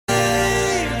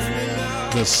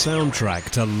The soundtrack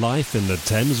to life in the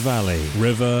Thames Valley.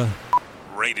 River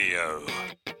Radio.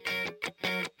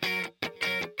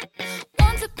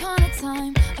 Once upon a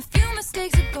time, a few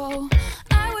mistakes ago,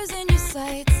 I was in your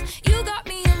sights. You got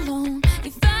me alone.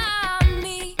 You found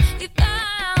me. You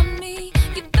found me.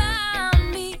 You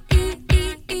found me.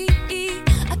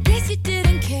 I guess you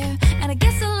didn't care, and I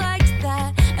guess I liked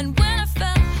that. And when I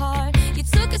felt hard, you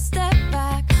took a step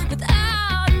back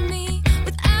without me.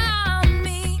 Without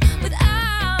me.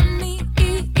 Without me.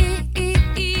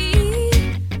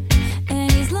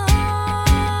 And he's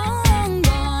long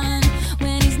gone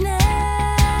when he's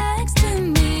next to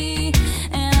me.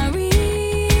 And I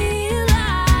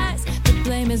realize the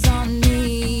blame is on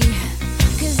me.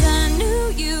 'Cause I knew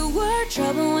you were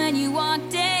trouble when you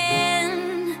walked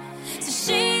in. So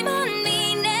shame on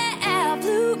me now.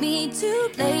 Blew me to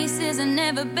places I've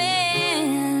never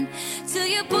been. Till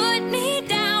you put me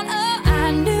down. Oh,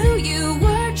 I knew you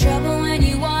were trouble when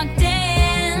you walked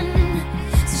in.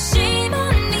 So shame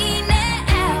on me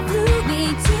now. Blew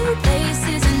me to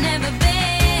places I've never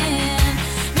been.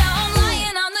 Now I'm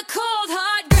lying on the cold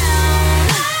hard ground.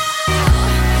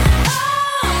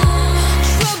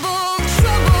 Trouble,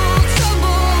 trouble,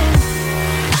 trouble.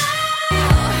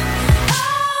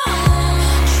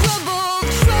 Trouble,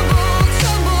 trouble,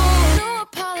 trouble. No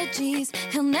apologies,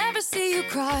 he'll never see you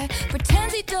cry.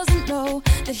 Pretends he doesn't know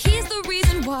that he's the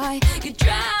reason why you're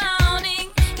drowning,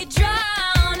 you're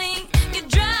drowning, you're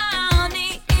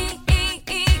drowning.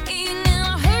 Now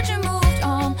I heard you moved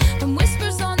on from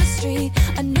whispers on the street.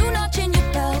 A new notch in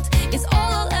your belt is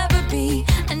all I'll ever be.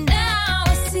 And now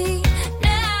I see,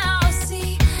 now I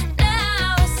see,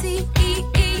 now I see.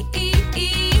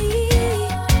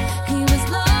 He was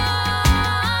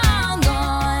long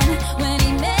gone when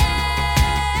he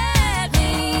met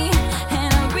me.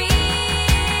 And I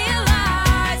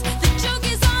realized the joke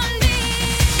is on me.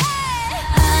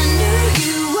 I knew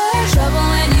you were trouble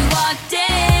when you walked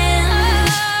in.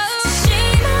 So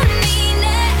shame on me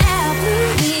now. Blew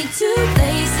me to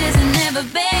places I've never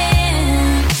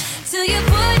been. Till you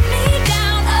put me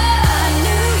down. Oh, I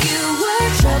knew you were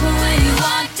trouble when you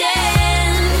walked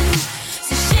in.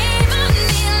 So shame on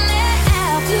me now.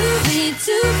 Blew me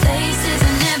to places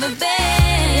I've never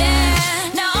been.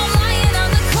 Now I'm lying on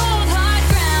the cold hard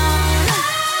ground.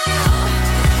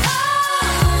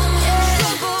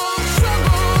 Trouble,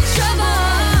 trouble, trouble.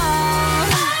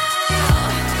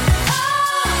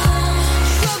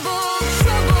 Trouble,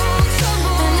 trouble,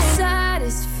 trouble. And the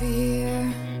saddest fear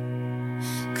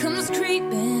comes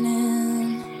creeping in,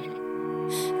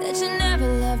 that you never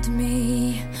loved me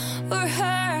or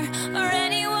her or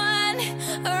anyone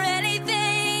or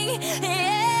anything.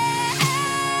 Yeah.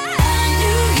 I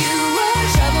knew you were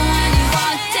trouble when you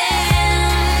walked in.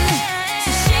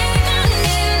 So shame on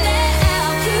me now.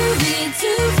 Blew me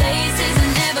to places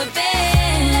I've never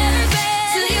been.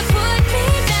 Till you put me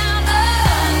down.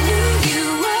 Oh, I knew you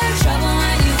were trouble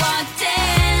when you walked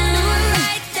in.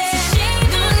 So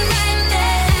shame on me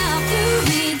now. Blew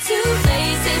me to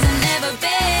places I've never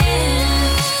been.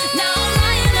 Now I'm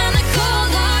lying on the cold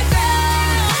hard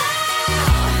ground.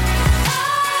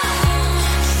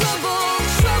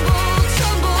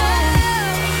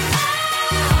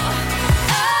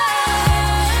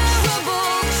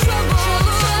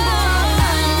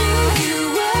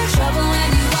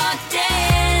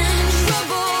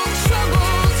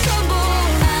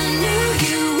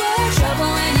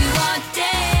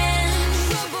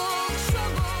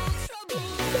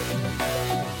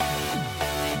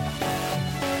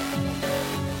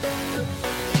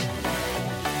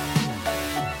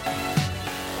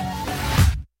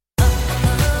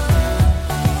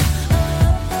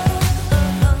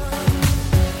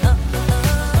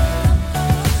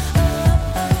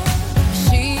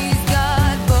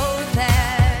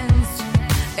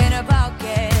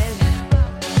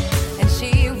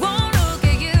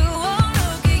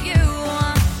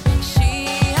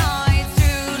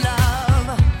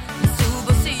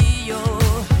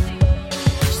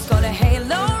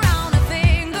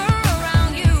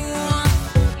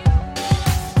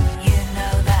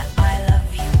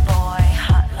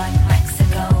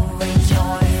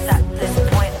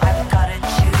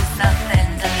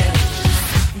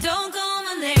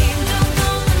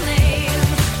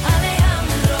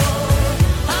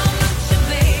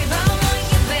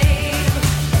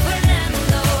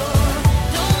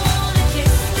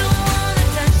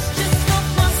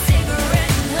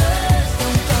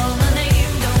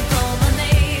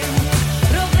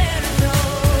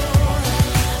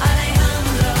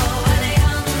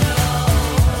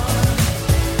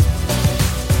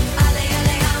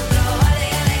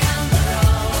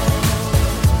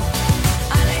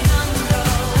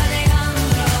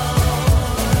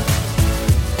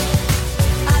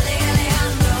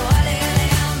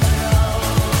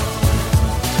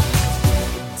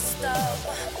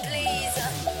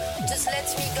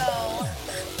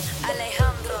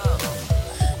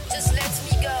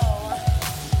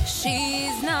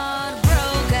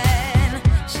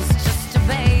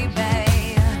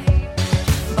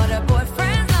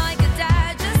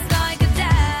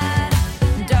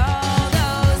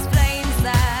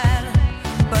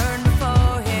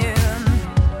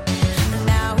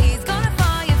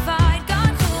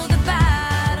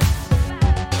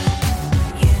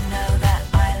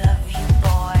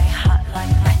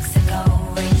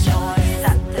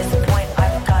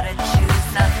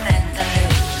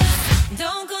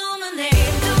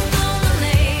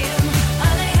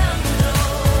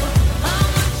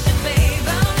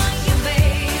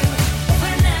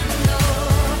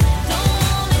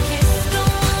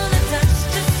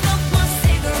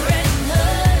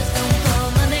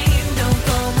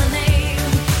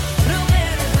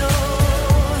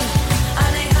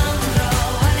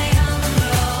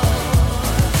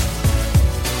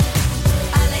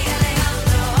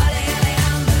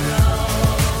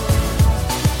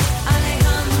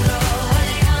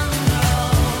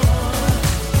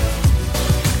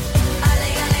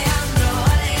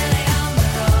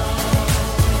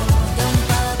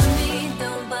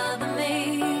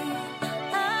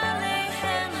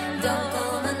 Don't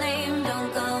call my name,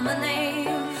 don't call my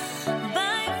name.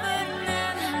 Bye,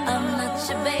 Ferdinand. I'm not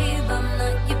your babe, I'm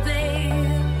not your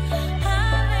babe. I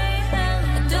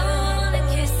don't wanna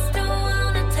kiss, don't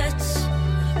wanna touch,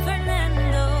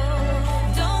 Fernando.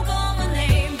 Don't call my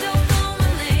name, don't call my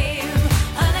name,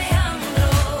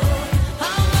 Alejandro.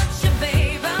 I'm not your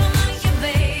babe, I'm not your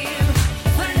babe,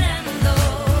 Fernando.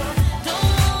 Don't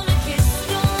wanna kiss,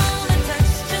 don't wanna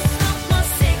touch, just smoke my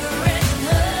cigarette.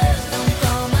 Don't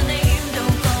call my name,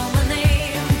 don't call my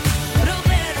name,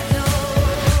 Roberto.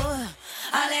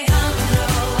 Alejandro,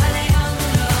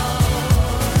 Alejandro.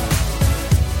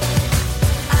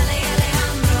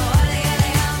 Alejandro,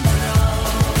 Alejandro.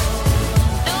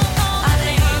 Don't call my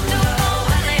name, don't call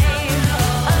my name,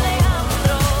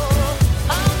 Alejandro.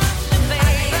 I'm not your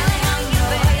babe, Alejandro,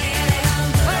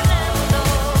 Fernando.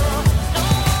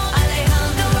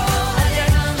 Alejandro,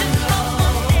 Alejandro. Just smoke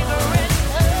my cigarette.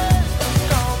 Don't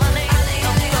call my name,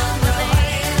 Alejandro,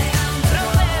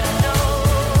 Roberto.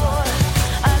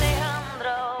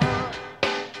 Alejandro.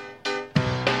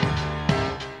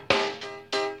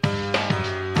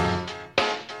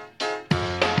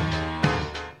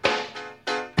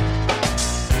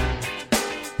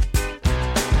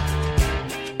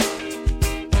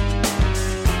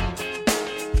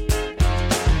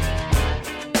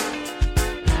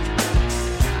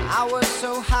 I was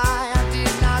so high, I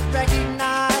did not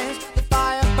recognize the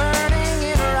fire burning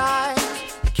in her eyes,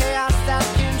 the chaos that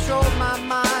controlled my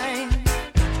mind.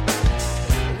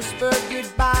 Whispered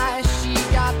goodbye, she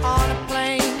got on a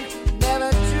plane,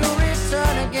 never to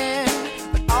return again,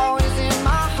 but always in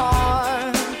my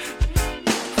heart.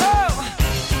 Oh,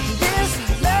 this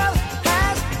love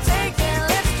has taken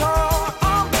its toll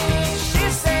on me. She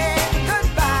said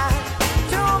goodbye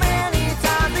too many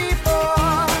times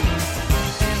before.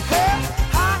 Her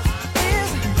heart is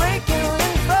breaking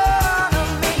in front of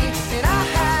me, and I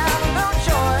have no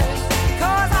choice,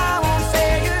 'cause I won't say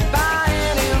goodbye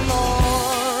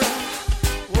anymore.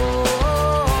 Whoa,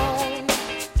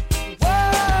 whoa,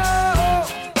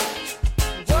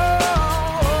 whoa.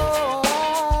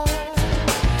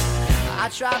 I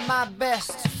tried my best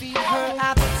to feed her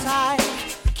appetite,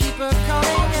 keep her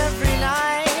coming every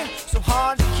night, so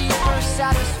hard to keep her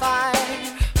satisfied.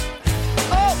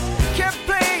 Oh, kept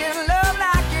playing love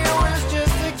like it was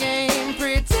just a game,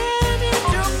 pretending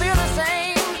to feel the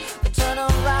same, but turn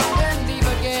around and leave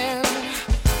again.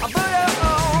 I put her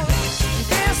on.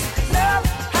 This love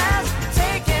has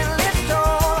taken its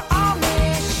toll on me.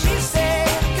 She said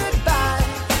goodbye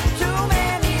too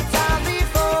many times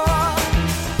before,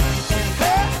 and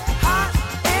her heart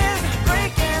is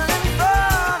breaking in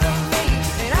front of me,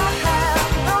 and I have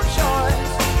no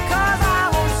choice, 'cause I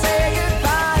won't say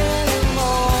goodbye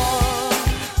anymore.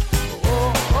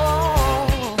 Oh, oh,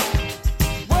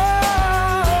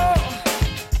 whoa,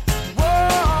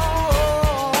 whoa.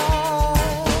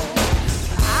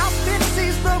 I'll fix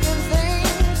these broken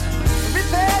things,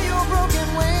 repair your broken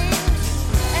wings,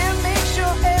 and make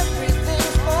sure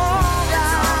everything's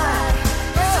alright.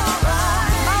 It's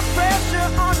alright. My pressure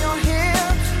on your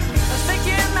hips,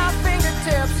 sticking my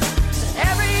fingertips to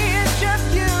every inch of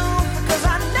you, 'cause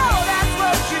I know that's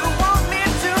what you want me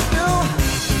to do.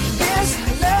 This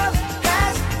love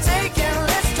has taken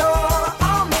its toll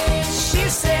on me. She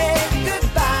said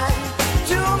goodbye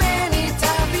too many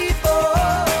times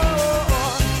before.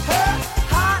 Her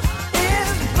heart is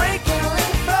breaking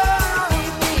in front of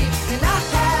me, and I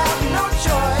have no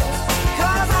choice,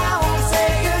 'cause I won't say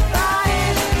goodbye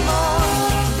anymore.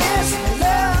 This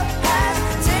love has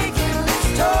taken its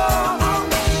toll on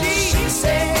me. She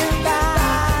said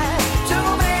goodbye too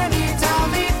many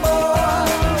times before,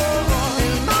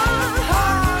 and my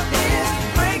heart is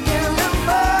breaking in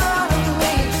front of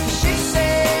me. She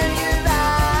said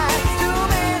goodbye too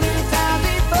many times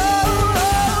before.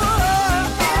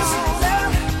 This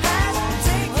love has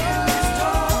taken its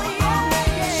toll on me.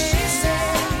 She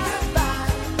said goodbye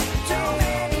too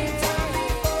many times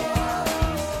before.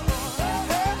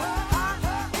 Her heart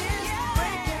is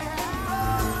breaking in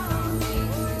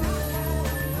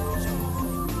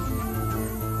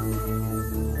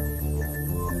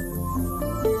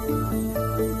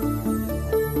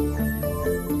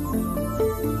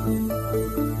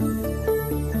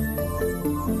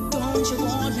Don't you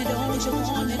want me, don't you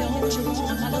want me, don't you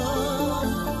want my love?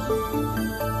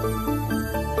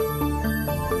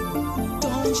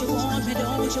 Don't you want me,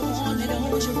 don't you want me,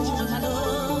 don't you want my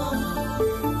love?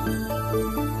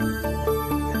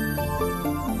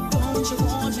 Don't you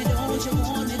want me, don't you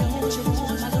want me, don't you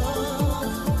want my love?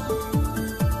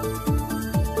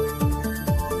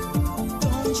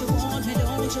 Don't you want me,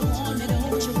 don't you want me,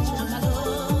 don't you want my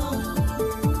love?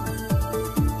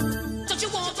 Don't you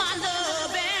want my love?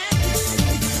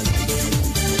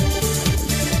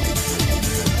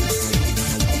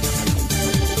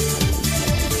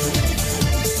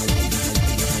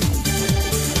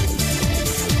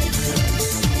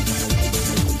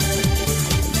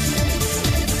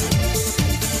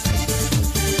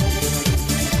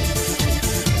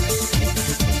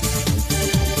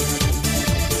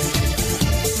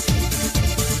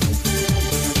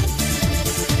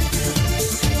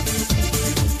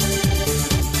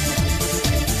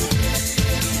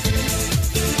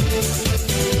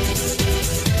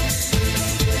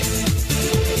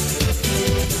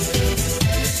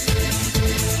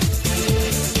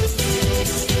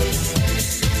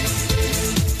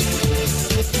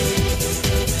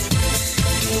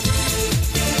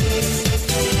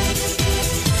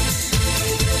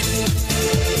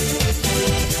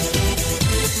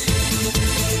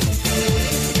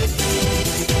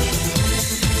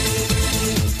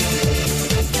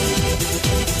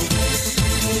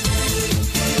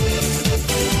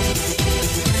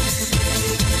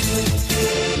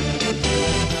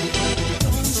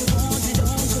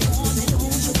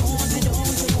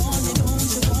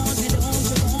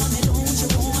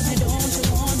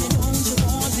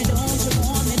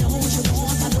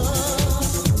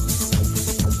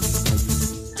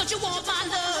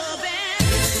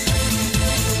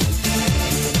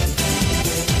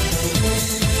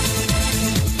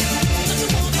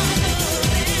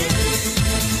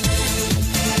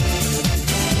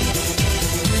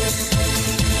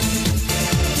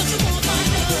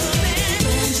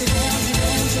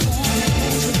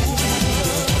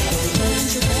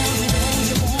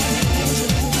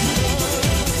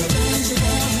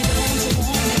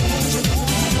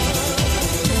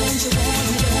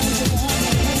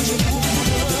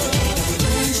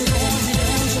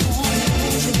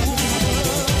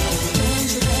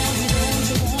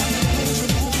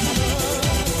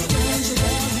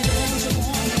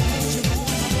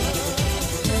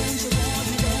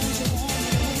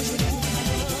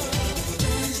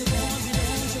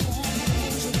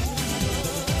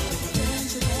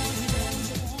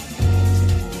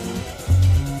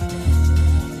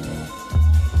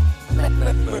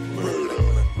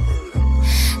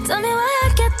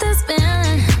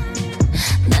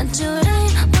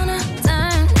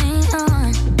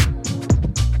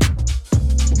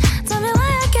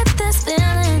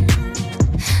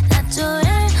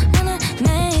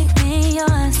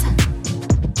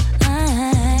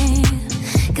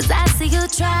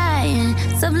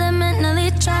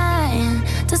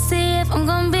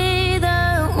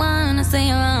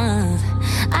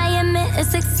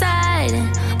 deciding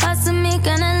what's in me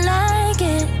gonna like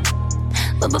it.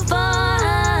 But before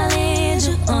I lead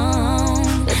you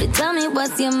on, baby, tell me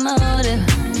what's your motive?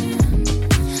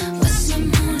 What's your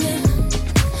motive?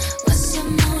 What's your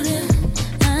motive?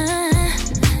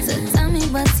 So tell me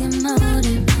what's your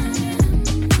motive?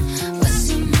 What's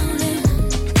your motive?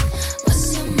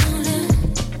 What's your motive?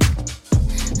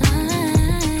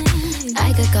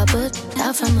 I could go put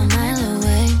out from a mile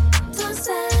away. Don't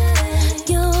say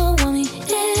you want me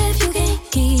if you can't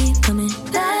keep coming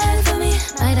back for me.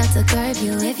 Might have to curb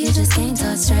you if you just can't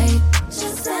talk straight.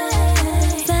 Just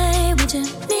say what you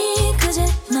need, cause you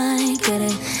might get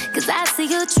it. Cause I see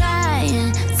you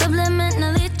trying,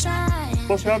 subliminally trying.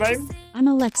 What's your name? I'm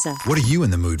Alexa. What are you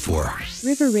in the mood for?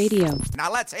 River Radio.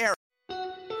 Now let's hear it.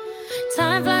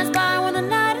 Time flies by when the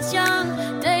night is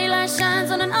young. Daylight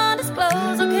shines on an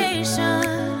undisclosed location.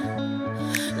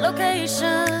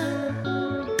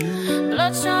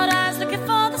 Bloodshot eyes looking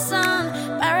for the sun.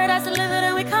 Paradise delivered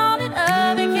and we call it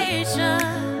a vacation.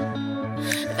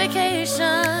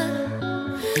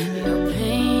 You're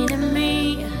painting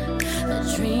me a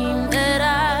dream that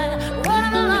I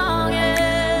wanna belong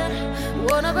in.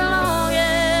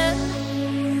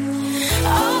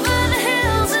 Over the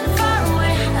hills and far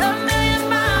away, a million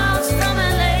miles from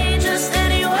LA, just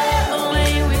anywhere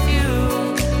away with you.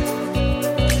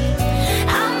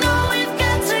 I know we've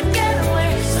got to get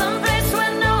away, someplace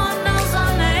where no one knows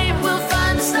our name. We'll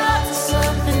find the start to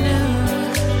something new.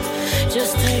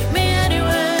 Just take me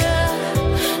anywhere,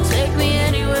 take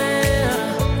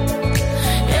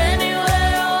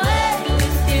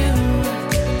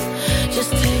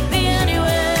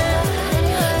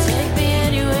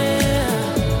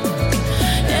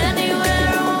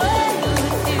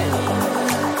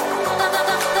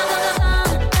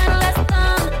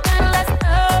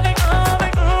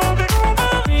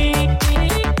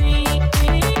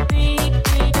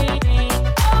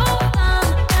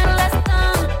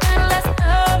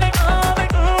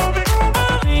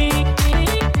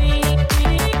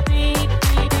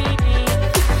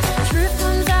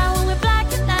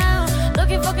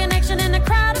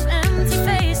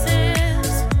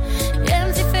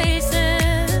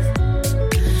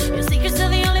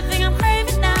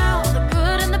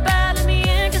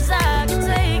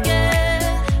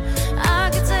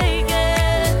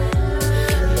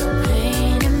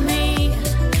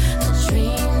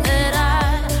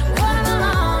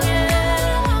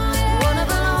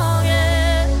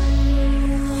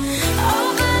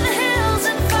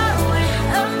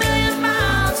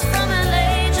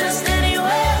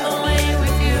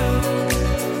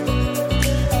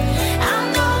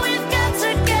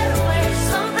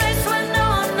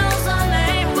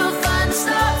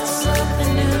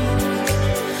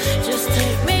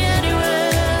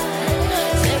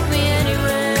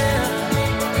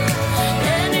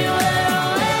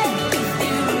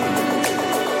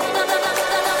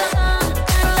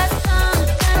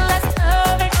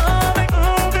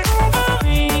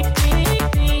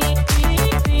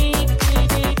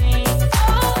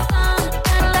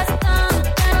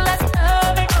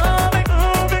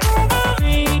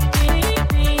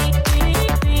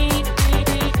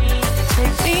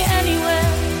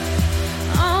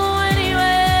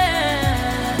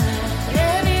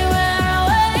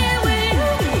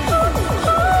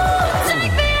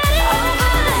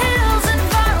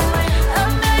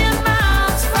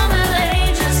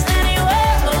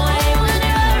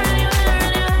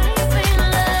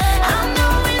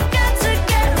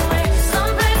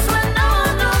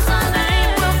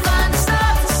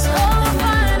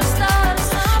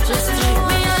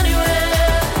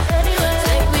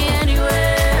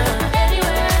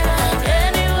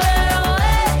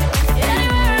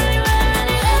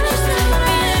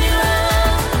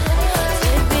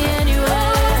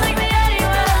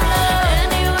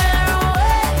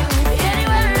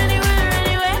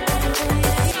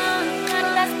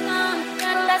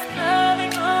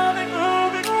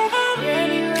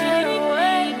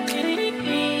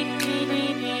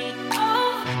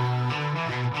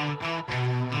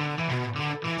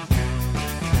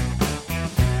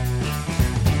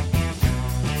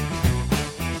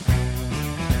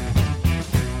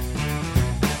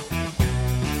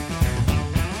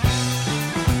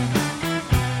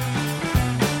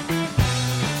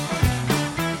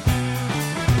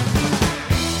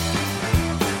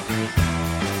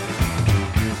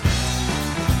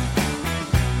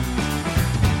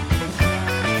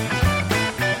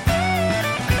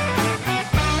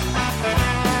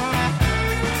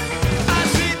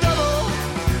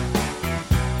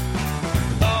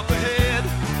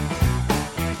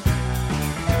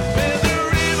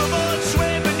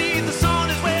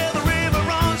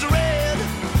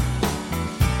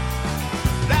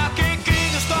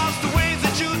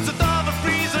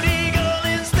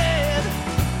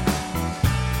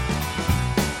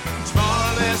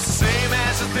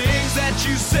that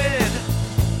you said.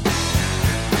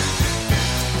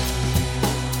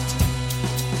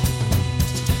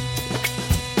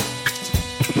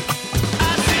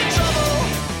 I see trouble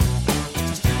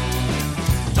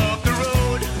up the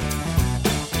road.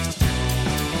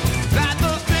 Like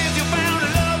those things you found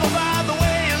in love about the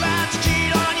way you lied to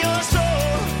cheat on your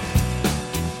soul.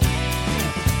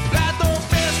 Like those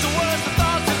best or worst of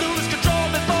thoughts you lose control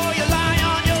before you lie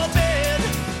on your bed.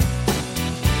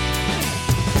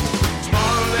 It's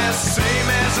more or less the same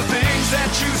as the things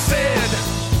that you said.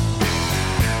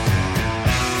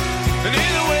 And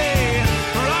in a way,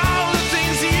 for all the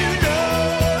things you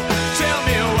know, tell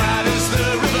me why does the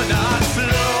river not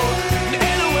flow? And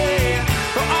in a way,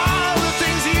 for all the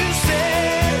things you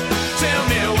said, tell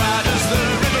me why does the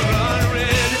river run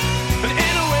red? And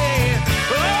in a way,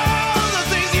 for all the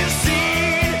things you've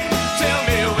seen, tell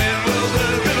me when will the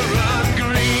river run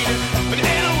green? And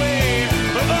in a way,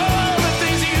 for all the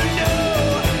things you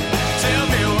know, tell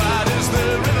me why does the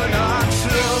river not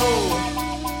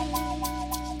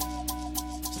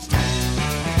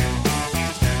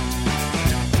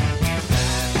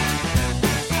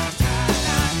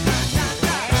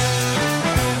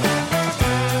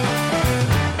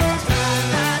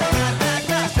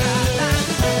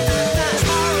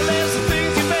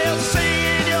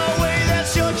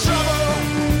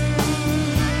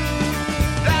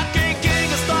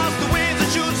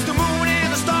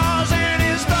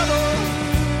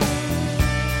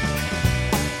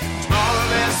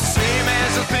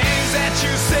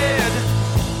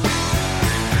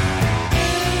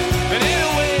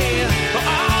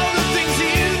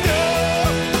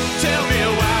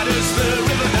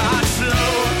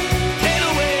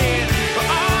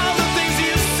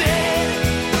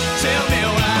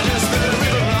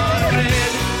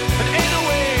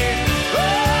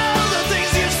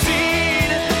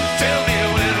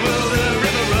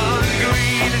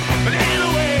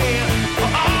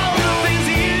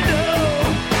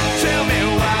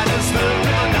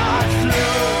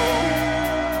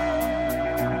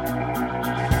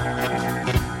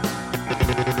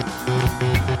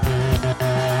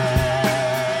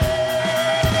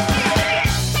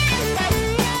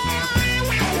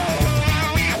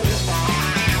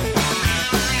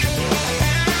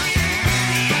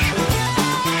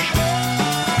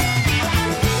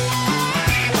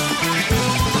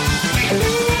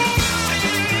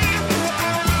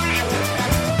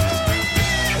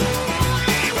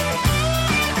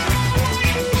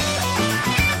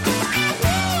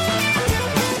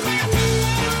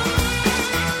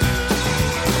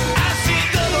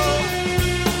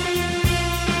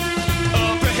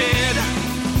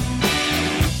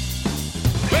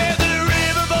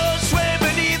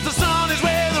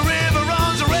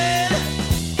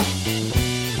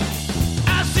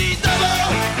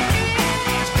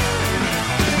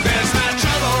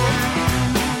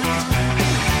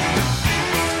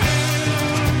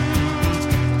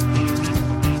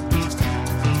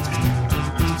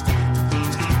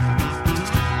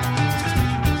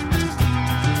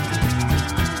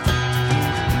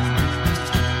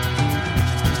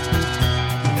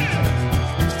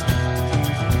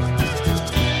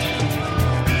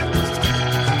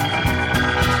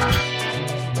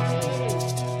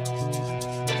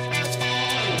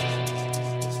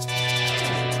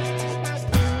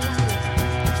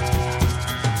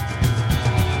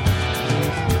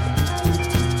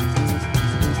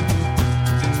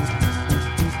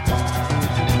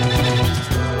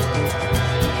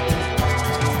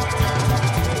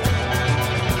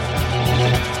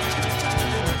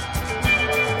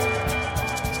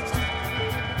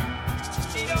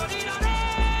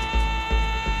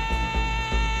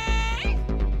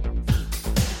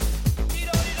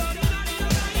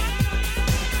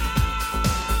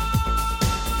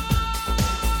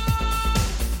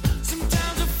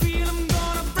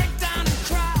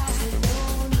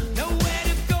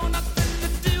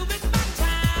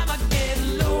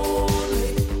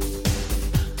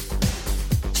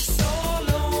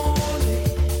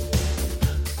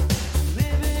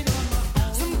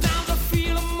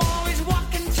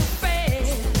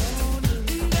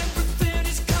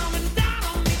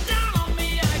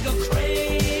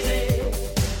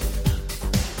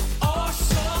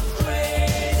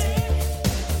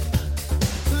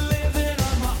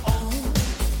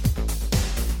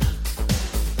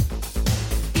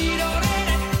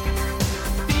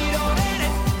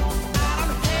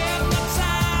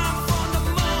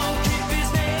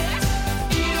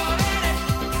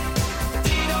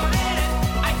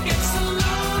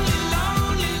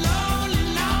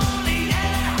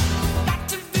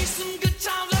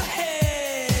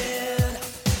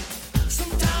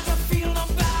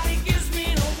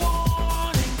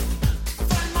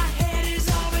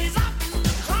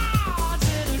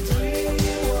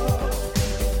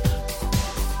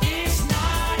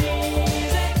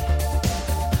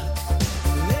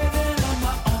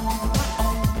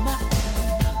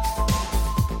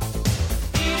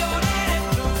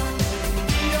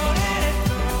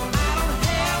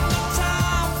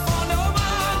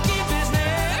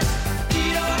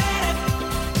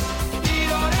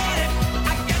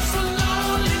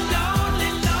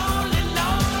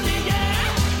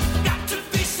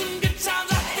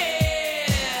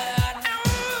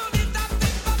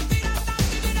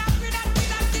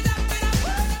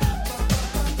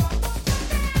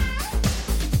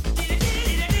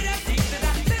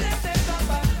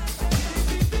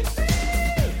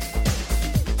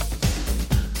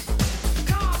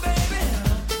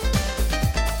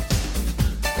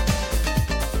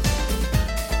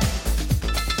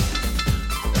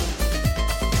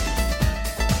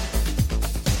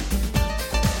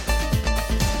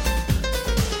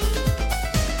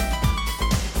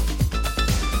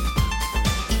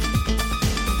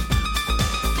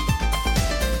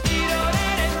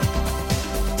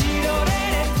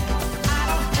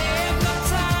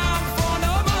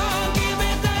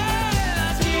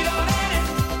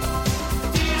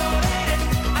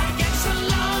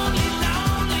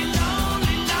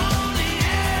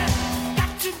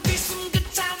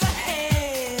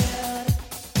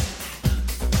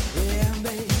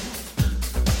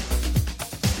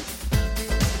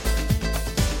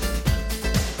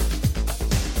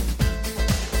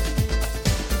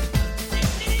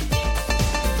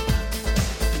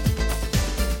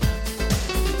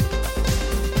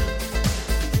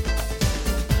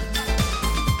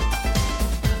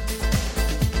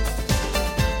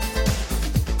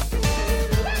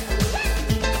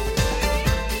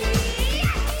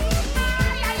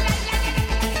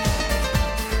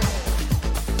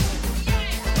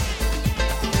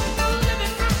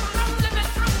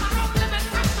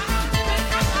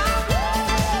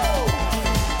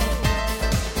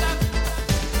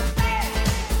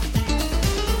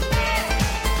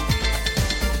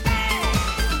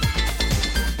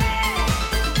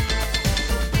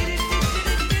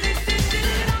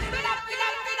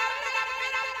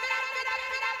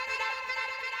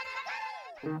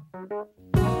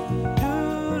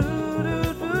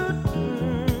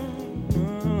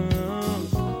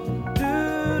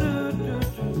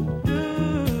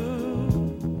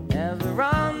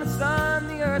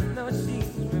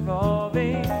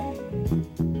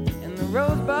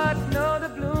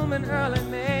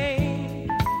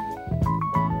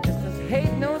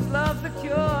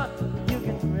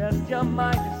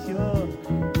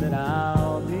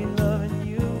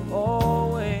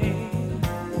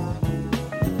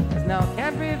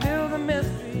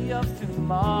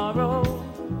tomorrow,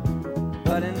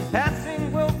 but in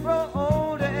passing we'll grow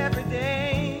older every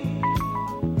day.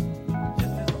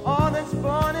 Just as all that's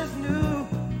born is new,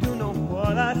 you know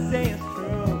what I say is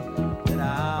true, that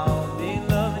I'll be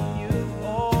loving you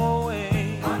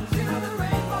always. Until the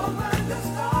rainbow burns the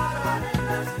stars in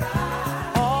the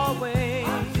sky. Always.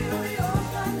 Until the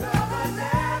ocean covers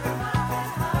every mountain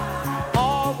high.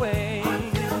 Always.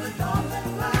 Until the dolphin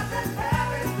flies and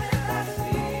carries with the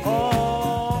sea. Always.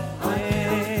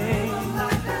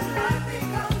 Life and life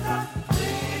becomes a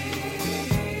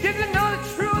dream. Did you know that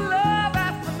true love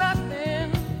asks for nothing?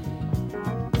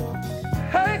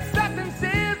 Her acceptance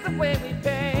is the way we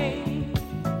pay.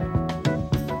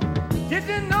 Did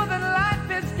you know that life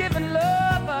is giving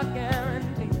love a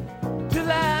guarantee to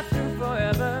last through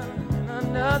forever and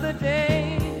another day?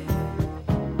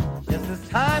 Just as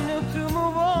time knew to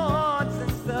move on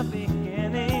since the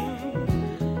beginning,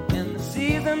 and the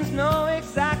seasons know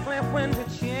exactly when to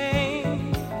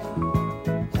change.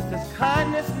 Just as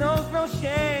kindness knows no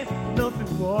shame, know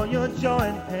through all your joy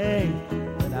and pain,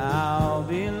 that I'll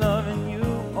be loving you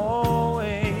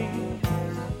always.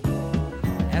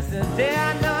 That's the day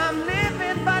I know I'm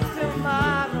living, but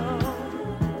tomorrow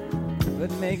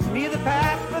could make me the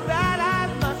past, but that I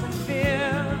mustn't fear.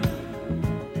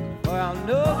 For I'll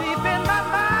know deep in my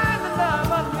mind the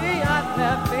love of me I've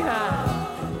left behind,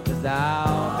 'cause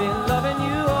I'll be loving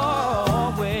you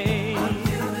always.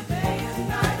 Until the day is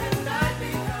night and night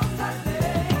becomes a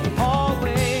day.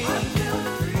 Always. Until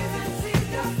the trees and seas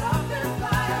go soft and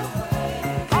fly away.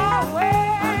 Always.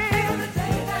 Until the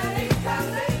day that ink I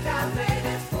made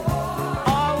it for.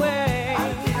 Always.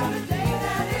 Until the day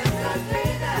that is the day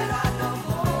that I know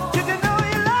more. Did you know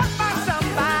you loved by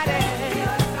somebody?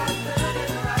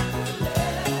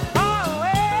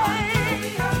 Always.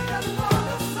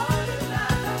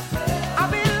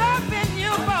 I'll be loving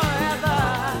you forever.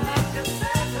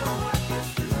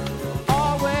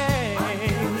 Always.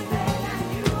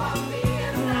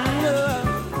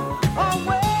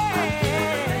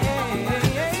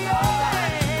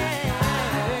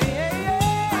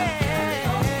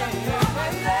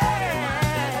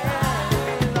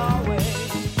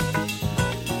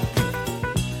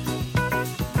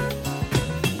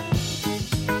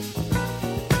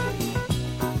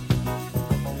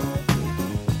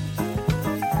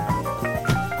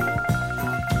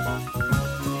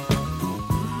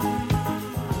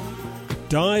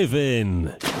 Dive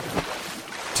in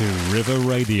to River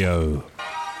Radio.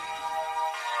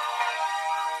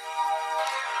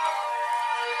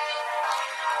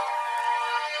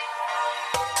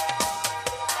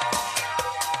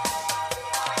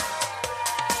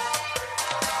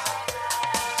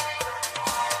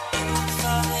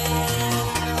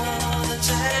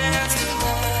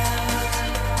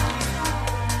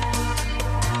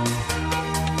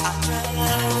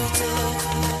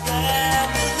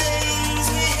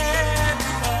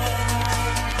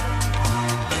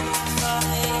 If I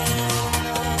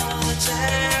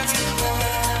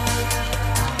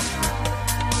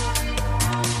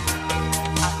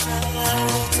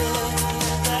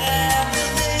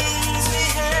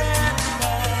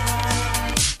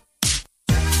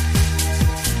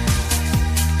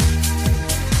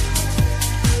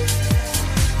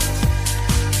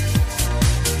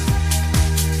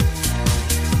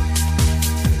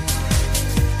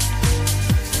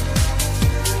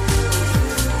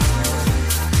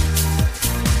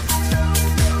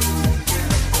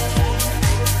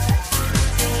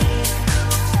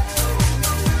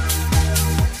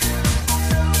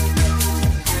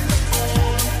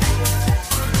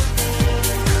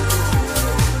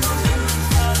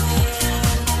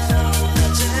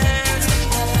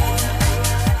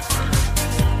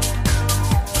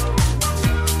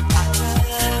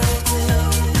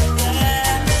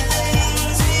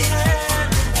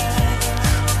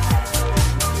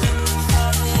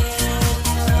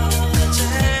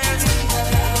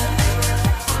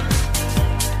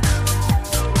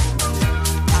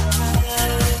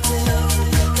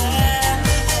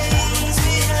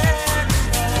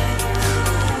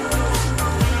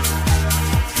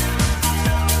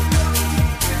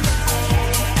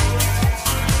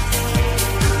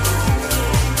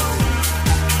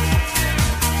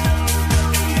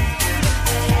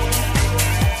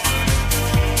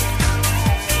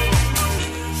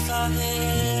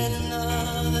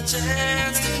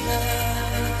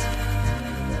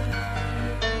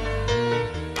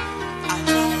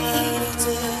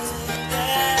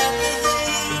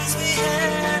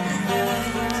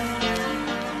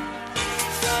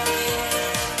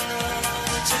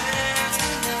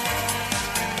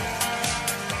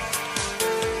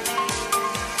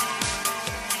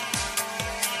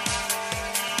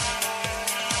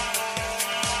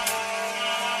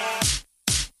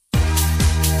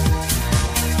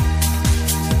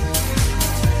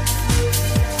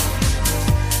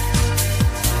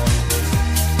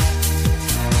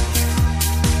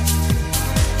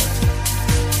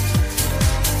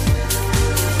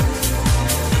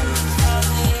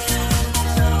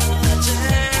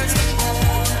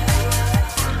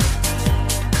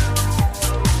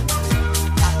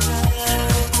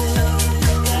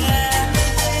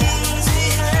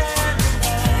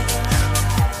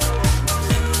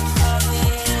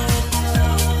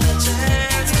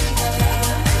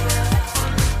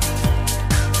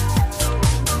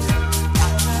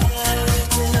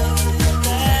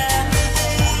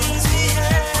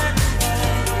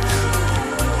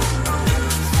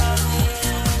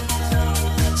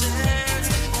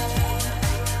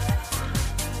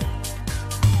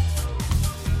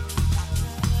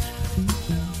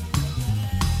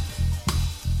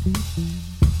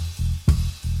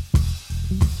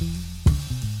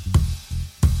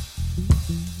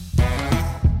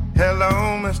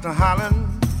Hello, Mr. Holland.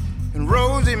 And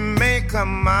Rosie may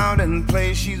come out and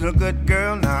play. She's a good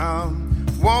girl now.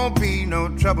 Won't be no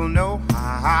trouble, no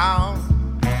how.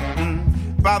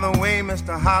 By the way,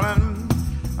 Mr. Holland,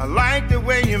 I like the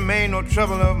way you made no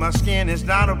trouble of my skin. It's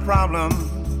not a problem,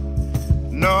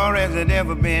 nor has it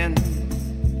ever been.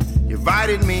 You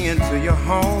invited me into your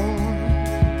home,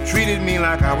 treated me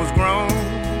like I was grown.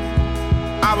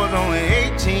 I was only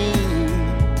 18,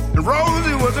 and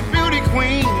Rosie was a beauty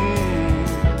queen.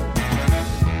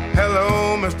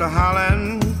 Hello, Mr.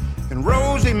 Holland, and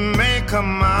Rosie may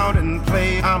come out and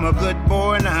play. I'm a good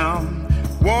boy now,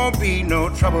 won't be no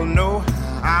trouble, no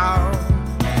how.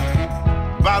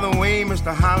 By the way,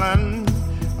 Mr. Holland,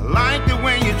 I like the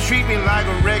way you treat me like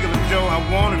a regular Joe. I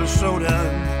wanted a soda,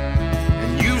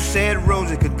 and you said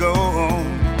Rosie could go.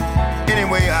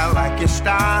 Anyway, I like your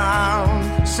style.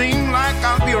 Seem like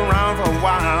I'll be around for a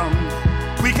while.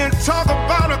 We can talk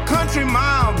about a country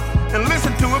mile and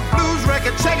listen to a blues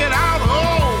record. Check it out.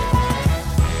 Oh,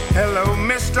 hello,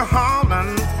 Mr.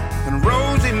 Holland, and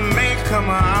Rosie may come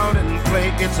out and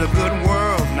play. It's a good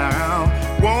world now.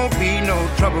 Won't be no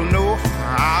trouble, no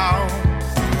how.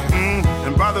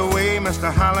 And by the way,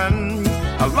 Mr. Holland,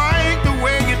 I like the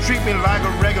way you treat me like a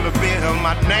regular bill.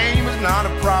 My name is not a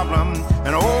problem,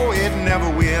 and oh, it never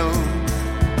will.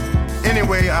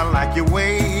 Anyway, I like your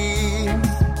way.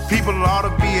 People ought to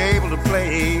be able to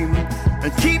play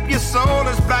and keep your soul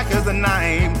as black as the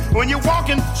night when you're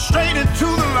walking straight into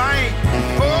the light.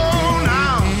 Oh,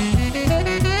 now.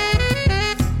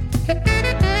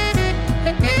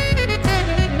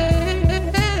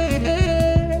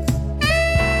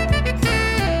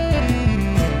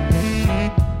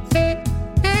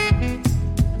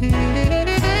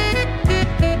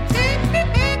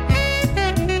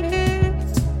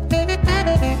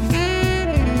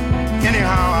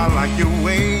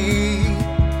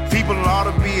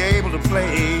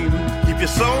 Play. Keep your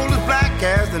soul as black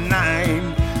as the night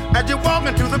as you walk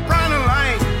into the brighter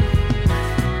light.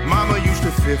 Mama used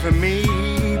to fear for me.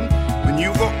 When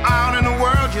you go out in the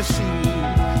world, you see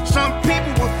some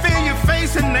people will fear your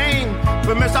face and name,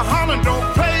 but Mr. Holland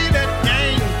don't play that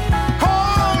game.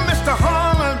 Oh, Mr.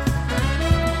 Holland.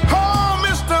 Oh,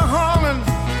 Mr. Holland.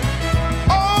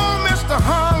 Oh, Mr.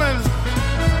 Holland.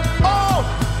 Oh,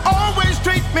 always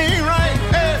treat me right,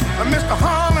 Mr.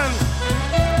 Holland.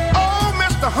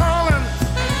 Mr. Holland,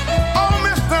 oh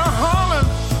Mr. Holland,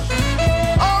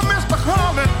 oh Mr.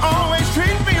 Holland, always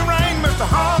treat me right, Mr.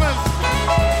 Holland.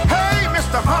 Hey,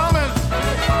 Mr. Holland,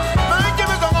 thank you,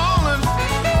 Mr. Holland.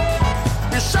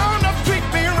 You sure enough treat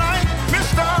me right,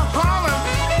 Mr. Holland.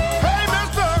 Hey,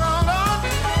 Mr. Holland,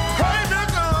 hey,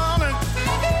 Mr. Holland,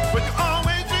 but you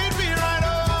always treat me right.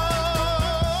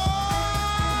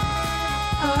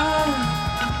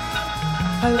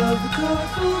 I love the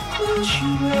colorful clothes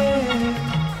you wear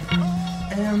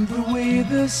and the way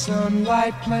the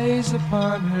sunlight plays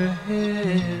upon her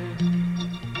hair.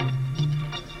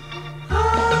 I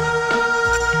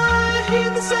hear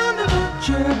the sound of a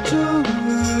gentle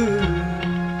word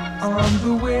on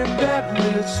the wind that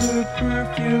lifts her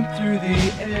perfume through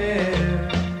the air.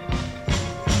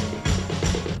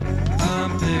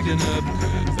 I'm picking up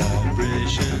good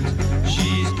vibrations.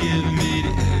 She's giving me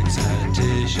the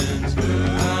excitations.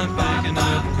 I'm picking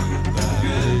up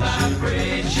good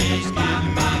vibrations. She's giving me the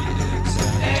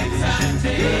excitations. I'm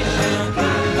picking up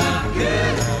good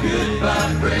vibrations. She's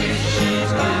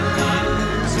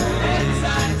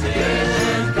giving me the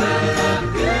excitations.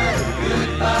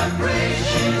 Picking up good vibrations.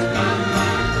 She's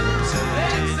giving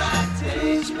me the excitations.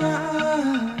 Close my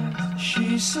eyes.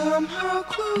 She's somehow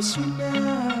closer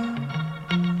now.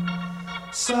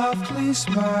 Softly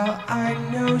smile, I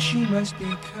know she must be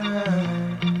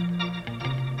kind.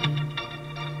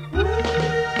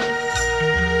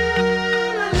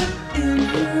 In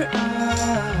her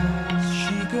eyes,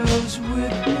 she goes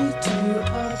with me to a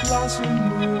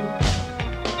blossom room.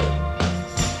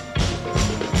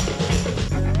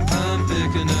 I'm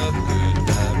picking up good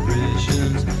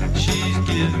vibrations. She's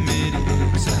giving me the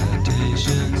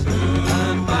excitations.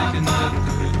 I'm picking up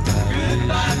good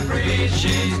vibrations.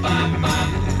 She's giving me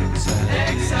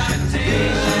excitations.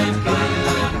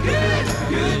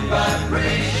 Good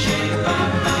vibrations.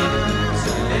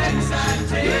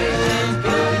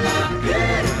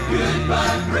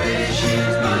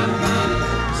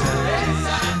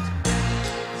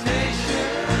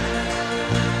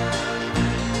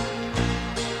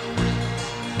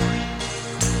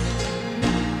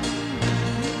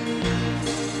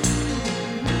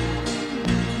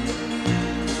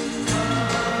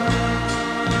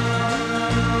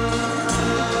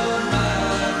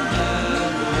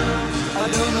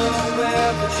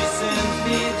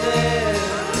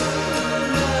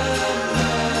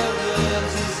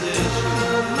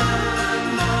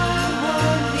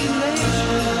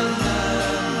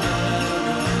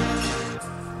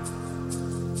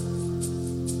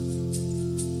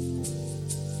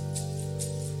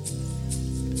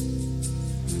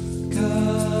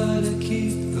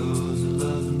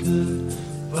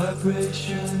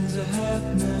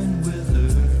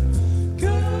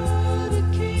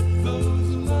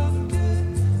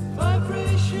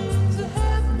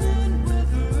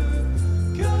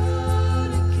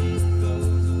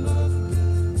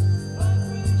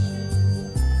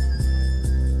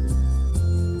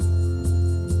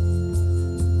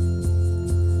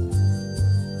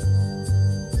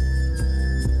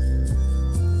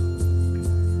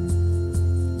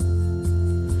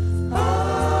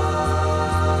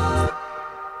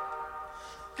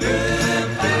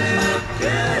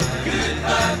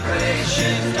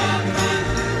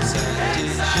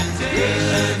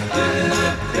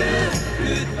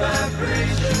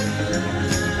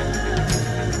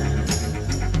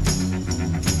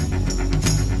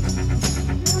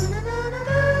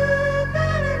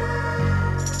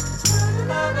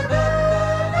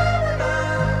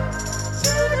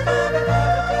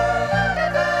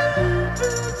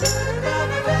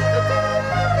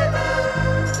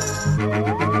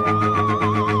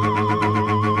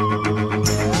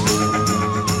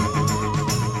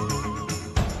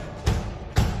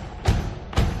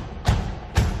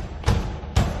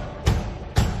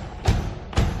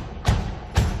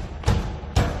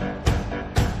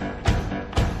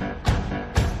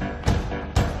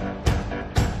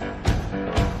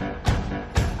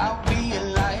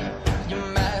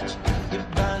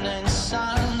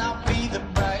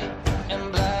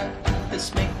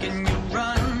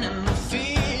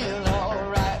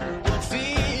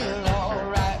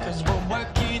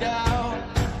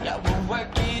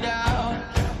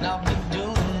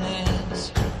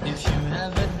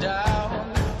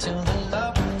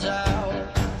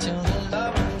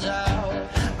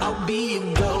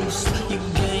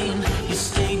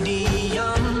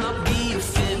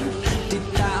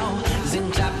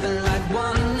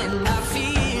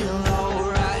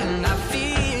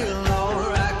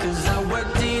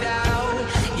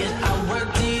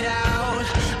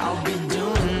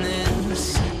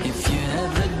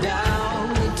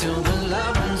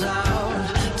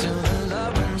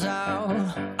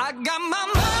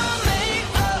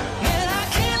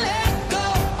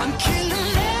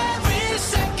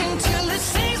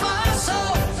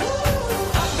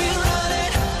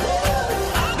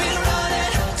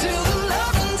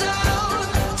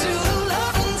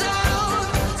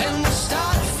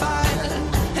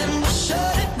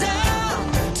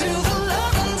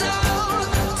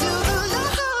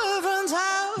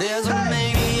 There's a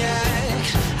maniac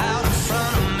out in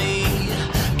front of me.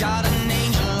 Got an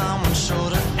angel on one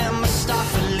shoulder and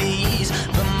Mephistopheles.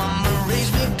 But mama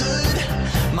raised me good,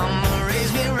 mama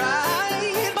raised me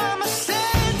right. Mama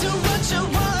said do what you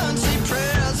want, say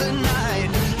prayers at night.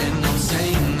 And I'm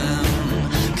saying them,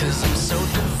 cause I'm so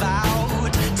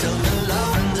devout. Till the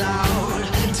love runs out,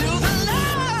 till the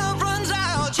love runs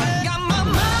out. Yeah, got my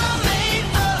mind made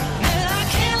up and I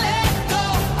can't let go.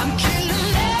 I'm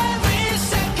killing every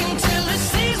second till it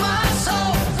sees my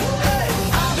soul.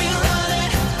 I'll be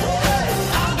running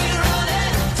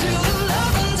till the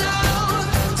love runs out,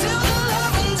 till the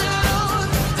love runs out.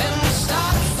 Then we'll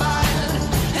start a fire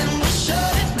and we'll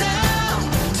shut it down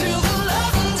till the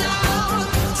love runs out,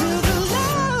 till the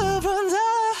love runs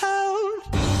out.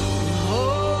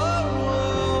 Oh,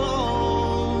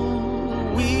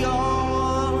 we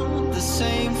all want the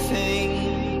same thing.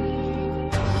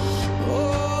 Oh,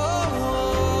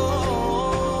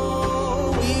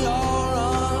 we all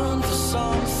run for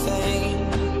something.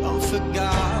 For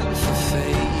God, for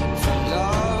faith, for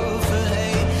love, for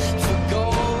hate, for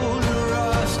gold, for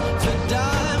rust, for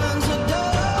diamonds, for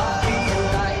dust. I'll be your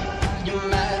light, your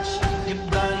match, your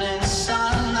burning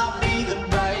sun. I'll be the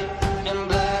bright and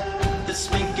black that's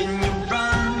making you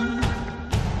run.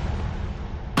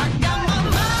 I got my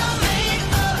mind made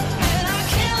up and I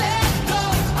can't let go.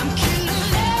 I'm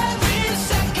killing every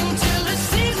second till it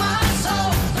sees my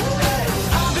soul.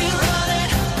 I'll be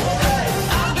running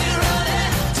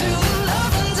till the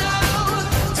love runs out,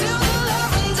 till the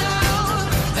love runs out.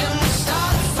 Then we'll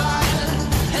start a fire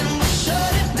and we'll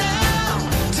shut it down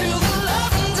till the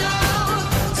love runs out,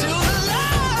 till the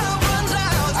love runs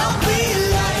out. I'll be your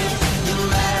light, your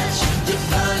match, your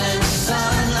burning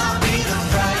sun. I'll be the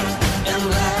bright and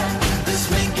black that's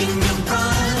making you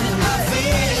run. And I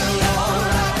feel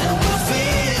alright, and we'll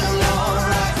feel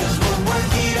alright, 'cause we'll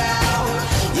work it out.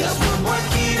 Yes, we'll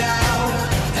work it out.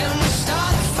 And we'll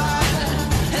start a fire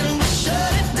and we'll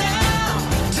shut it down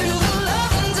till the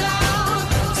love runs out,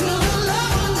 till the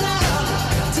love runs out,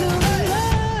 till the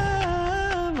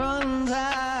love runs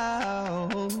out.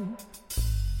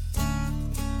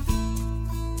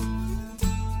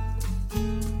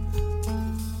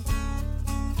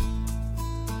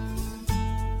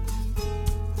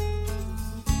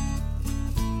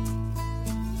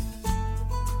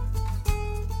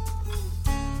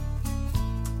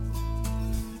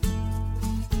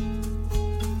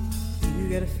 You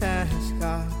get a fast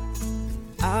car.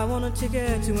 I want a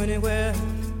ticket to anywhere.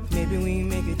 Maybe we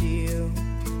make a deal.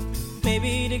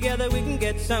 Maybe together we can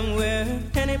get somewhere.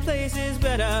 Any place is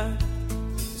better.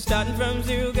 Starting from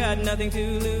zero, got nothing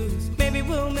to lose. Maybe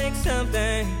we'll make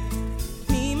something.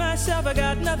 Me, myself, I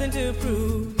got nothing to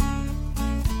prove.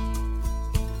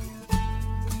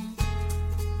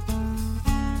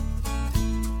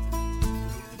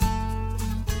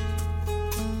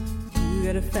 You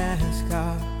get a fast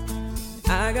car.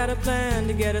 I got a plan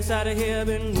to get us out of here.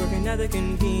 Been working at the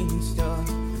convenience store.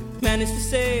 Managed to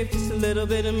save just a little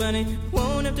bit of money.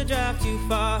 Won't have to drive too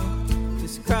far.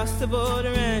 Just cross the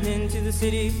border and into the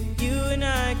city. You and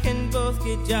I can both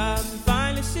get jobs and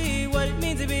finally see what it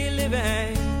means to be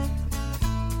living.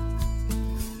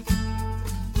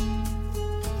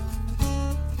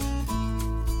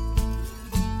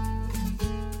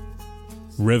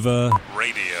 River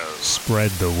Radio.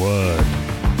 Spread the word.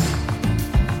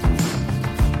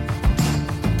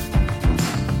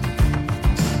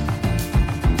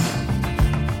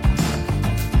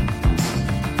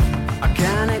 I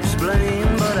can't explain,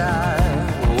 but I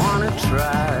wanna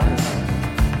try.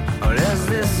 Or there's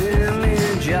this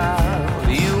image of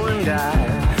you and I,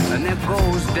 and it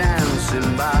goes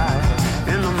dancing by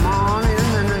in the morning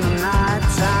and in the night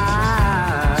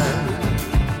time.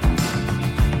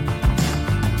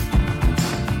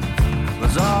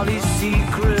 There's all these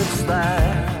secrets that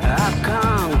I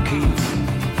can't keep.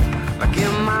 Like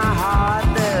in my heart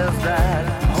there's that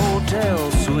hotel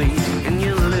suite, and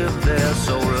you lived there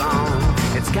so long.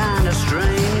 It's kinda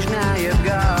strange now you're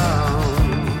gone.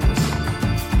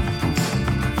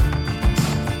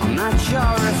 I'm not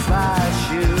sure if I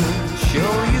should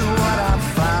show you what I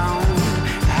found.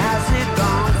 Has it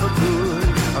gone for good,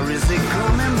 or is it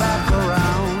coming back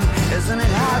around? Isn't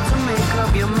it hard to make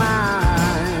up your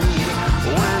mind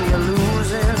when you're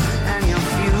losing and your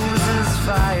fuse is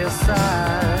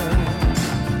fireside?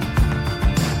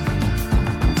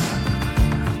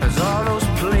 There's all those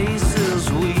places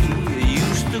we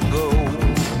used to go,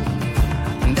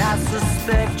 and I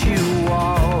suspect you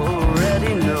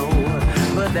already know.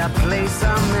 But that place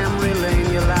on memory lane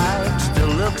you like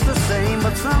still looks the same,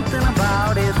 but something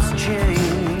about it's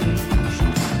changed.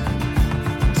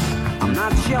 I'm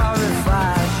not sure if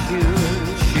I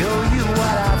should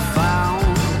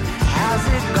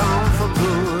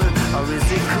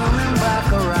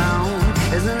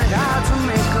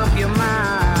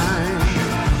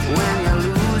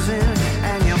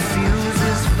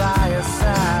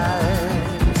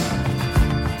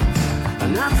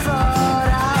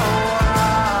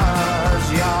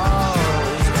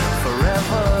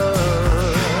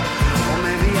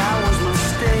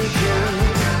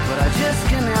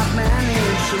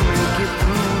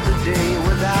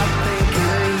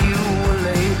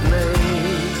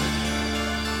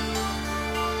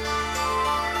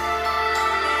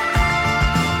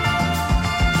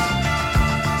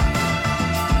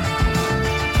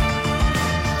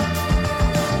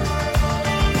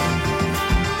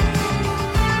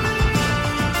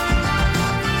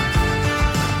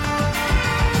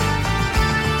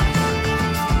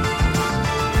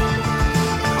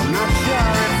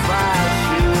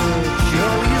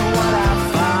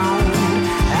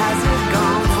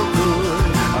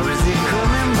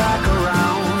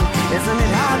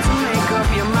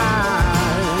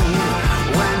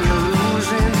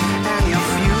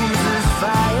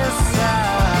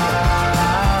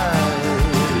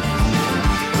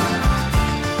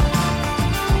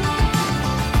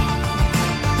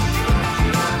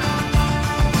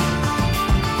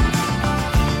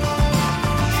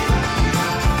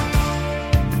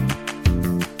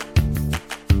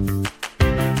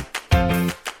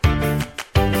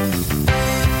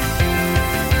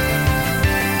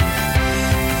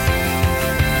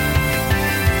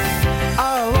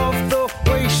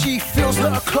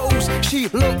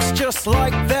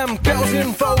girls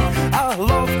in vogue. I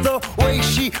love the way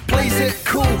she plays it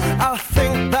cool. I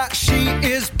think that she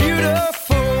is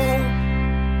beautiful.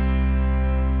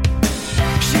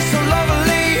 She's so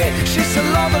lovely, she's so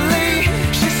lovely,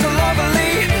 she's so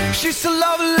lovely, she's so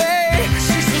lovely,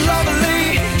 she's so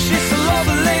lovely, she's so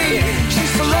lovely,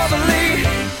 she's so lovely.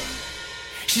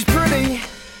 She's pretty,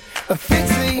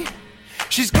 fitzy.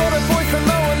 She's got a boyfriend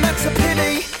though, and that's a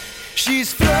pity.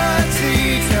 She's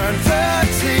flirty, turned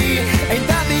 30. Ain't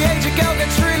that the age a girl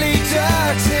gets really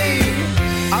dirty?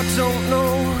 I don't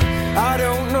know, I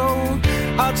don't know,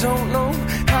 I don't know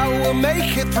how we'll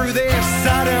make it through this.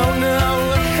 I don't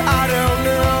know, I don't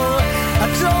know, I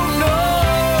don't know.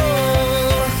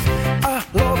 I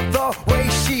love the way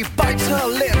she bites her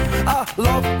lip. I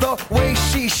love the way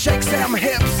she shakes them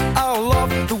hips. I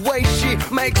love the way she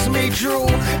makes me drool.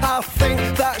 I think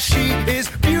that she is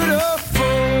beautiful.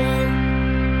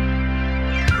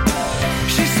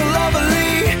 She's so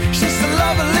lovely, she's so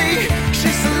lovely,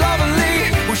 she's so lovely.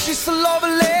 Oh, she's so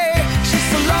lovely, she's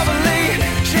so lovely,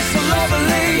 she's so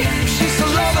lovely, she's so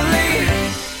lovely.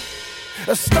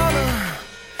 A stunner,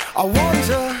 I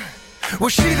wonder,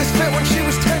 was she this fit when she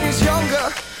was 10 years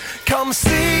younger? Come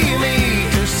see me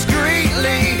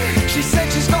discreetly. She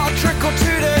said she's got a trick or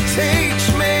two to teach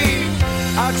me.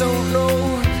 I don't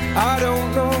know, I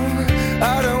don't know,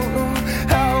 I don't know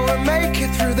how we'll make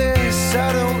it through this.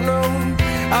 I don't know,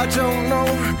 I don't know,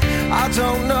 I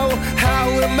don't know how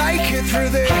we'll make it through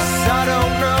this. I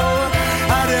don't know,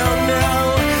 I don't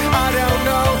know, I don't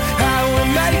know how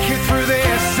we'll make it through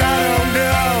this. I don't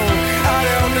know, I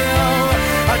don't know,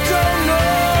 I don't know.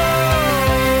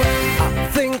 I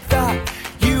think that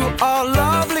you are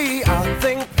lovely. I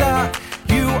think that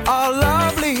you are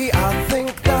lovely. I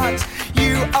think that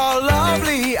you are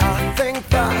lovely. I think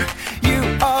that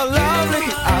you are lovely.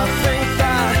 I think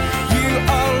that you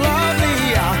are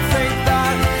lovely. I think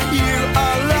that you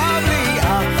are lovely.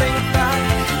 I think that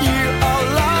you are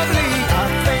lovely. I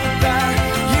think that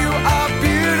you are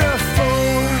beautiful.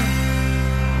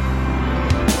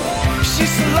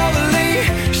 She's so lovely.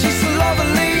 She's so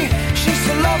lovely. She's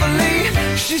so lovely.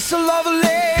 She's so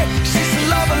lovely. She's so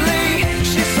lovely.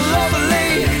 She's so lovely.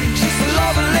 She's so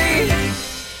lovely.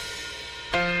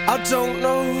 I don't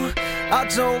know, I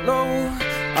don't know,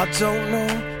 I don't know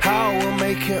how we'll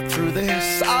make it through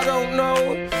this. I don't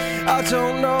know, I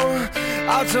don't know,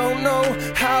 I don't know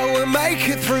how we'll make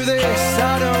it through this.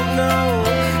 I don't know,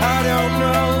 I don't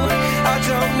know, I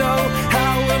don't know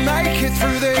how we'll make it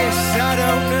through this. I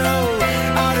don't know,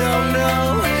 I don't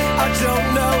know, I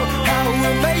don't know how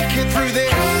we'll make it through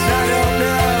this. I don't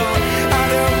know, I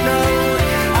don't know,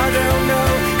 I don't know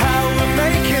how we'll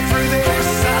make it through this.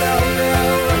 I don't know,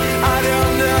 I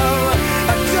don't know,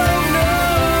 I don't know.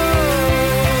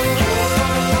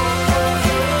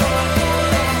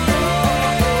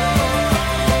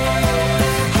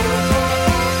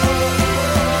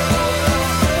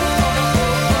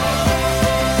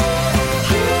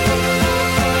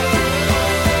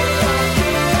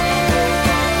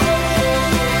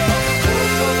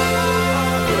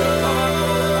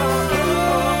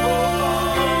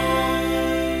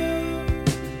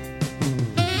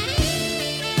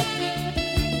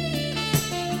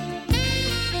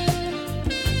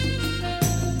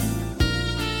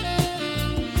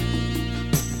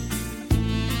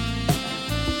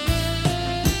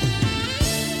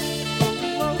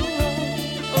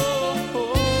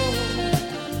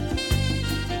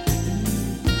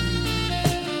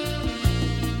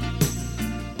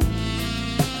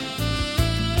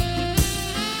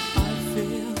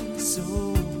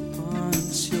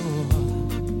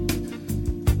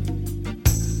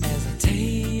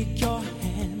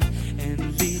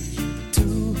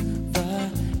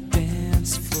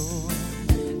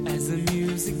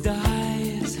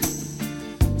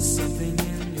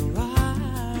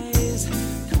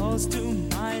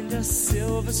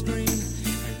 Silver screen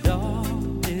and all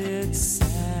its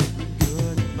sad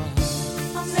goodbye.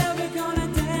 I'm never gonna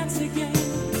dance again.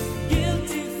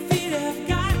 Guilty feet have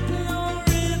got no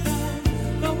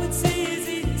rhythm. Though it's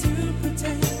easy to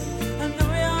pretend, I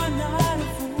know you're not a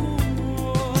fool.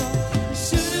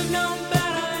 Should have known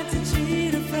better than to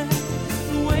cheat a friend,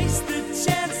 waste the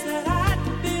chance that I'd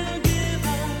been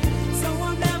given. So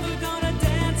I'm never gonna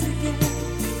dance again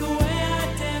the way I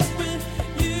danced with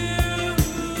you.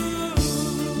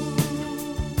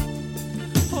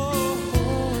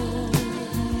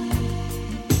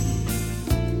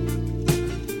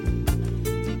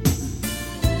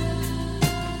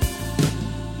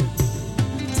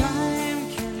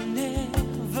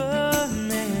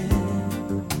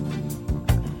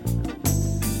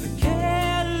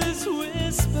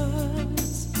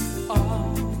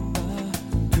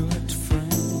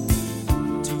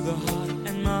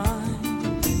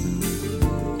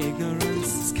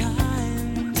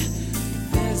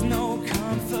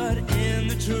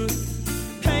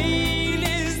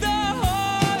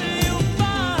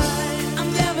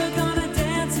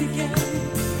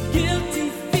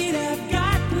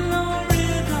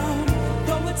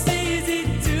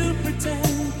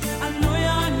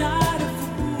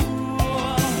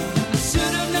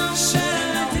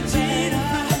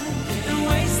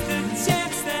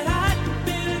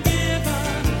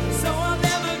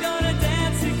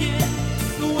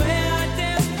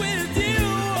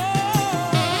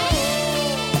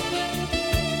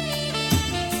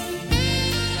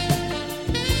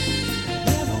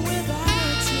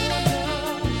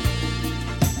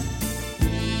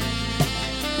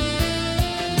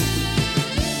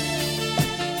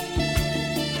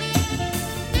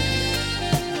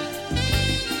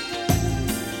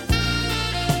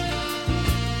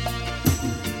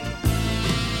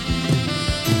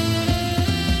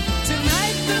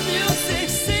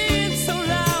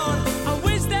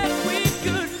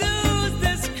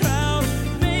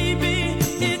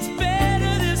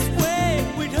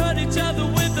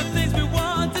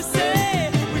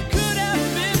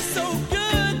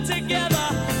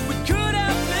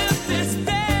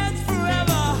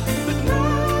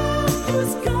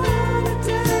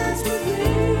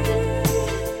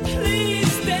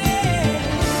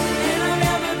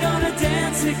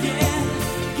 again.